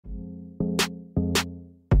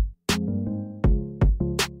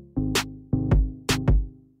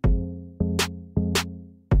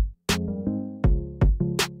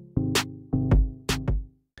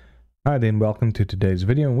Hi then, welcome to today's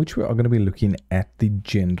video in which we are going to be looking at the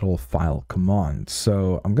general file command.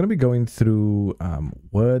 So I'm going to be going through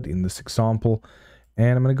Word in this example,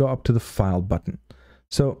 and I'm going to go up to the file button.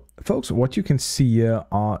 So folks, what you can see here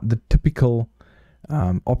are the typical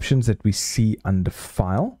options that we see under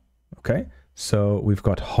file. Okay, so we've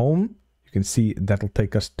got home. You can see that'll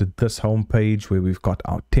take us to this home page where we've got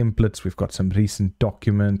our templates. We've got some recent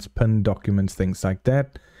documents, pinned documents, things like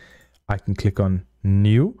that. I can click on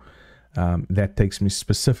new. That takes me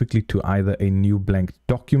specifically to either a new blank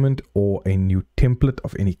document or a new template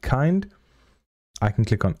of any kind. I can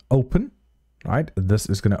click on open, right? This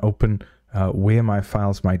is going to open where my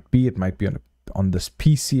files might be. It might be on this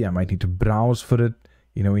PC. I might need to browse for it,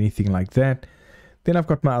 you know, anything like that. Then I've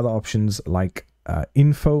got my other options like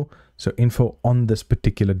info. So info on this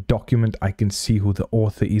particular document. I can see who the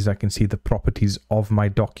author is. I can see the properties of my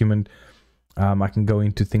document. I can go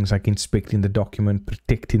into things like inspecting the document,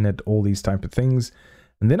 protecting it, all these type of things.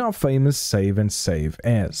 And then our famous save and save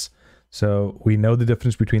as. So we know the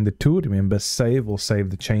difference between the two. Remember, save will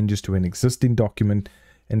save the changes to an existing document,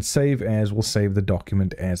 and save as will save the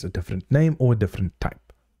document as a different name or a different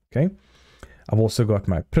type. Okay. I've also got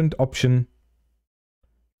my print option.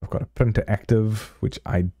 I've got a printer active, which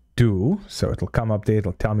I do. So it'll come up there.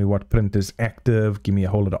 It'll tell me what print is active. Give me a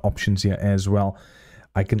whole lot of options here as well.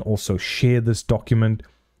 I can also share this document,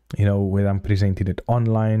 you know, whether I'm presenting it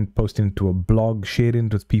online, posting it to a blog, sharing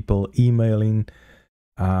it with people, emailing.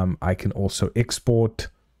 I can also export,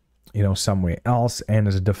 you know, somewhere else and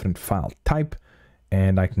as a different file type,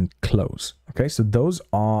 and I can close. Okay, so those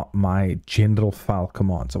are my general file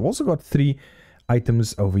commands. I've also got three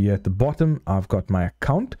items over here at the bottom. I've got my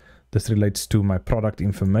account. This relates to my product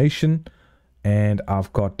information, and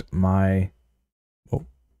I've got my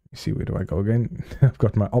see, where do I go again? I've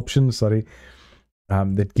got my options, sorry.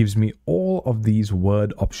 That gives me all of these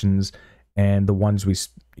Word options, and the ones we,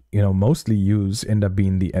 you know, mostly use end up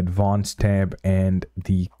being the advanced tab and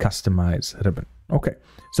the customize ribbon. Okay,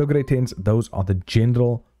 so great, hens, those are the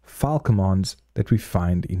general file commands that we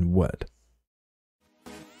find in Word.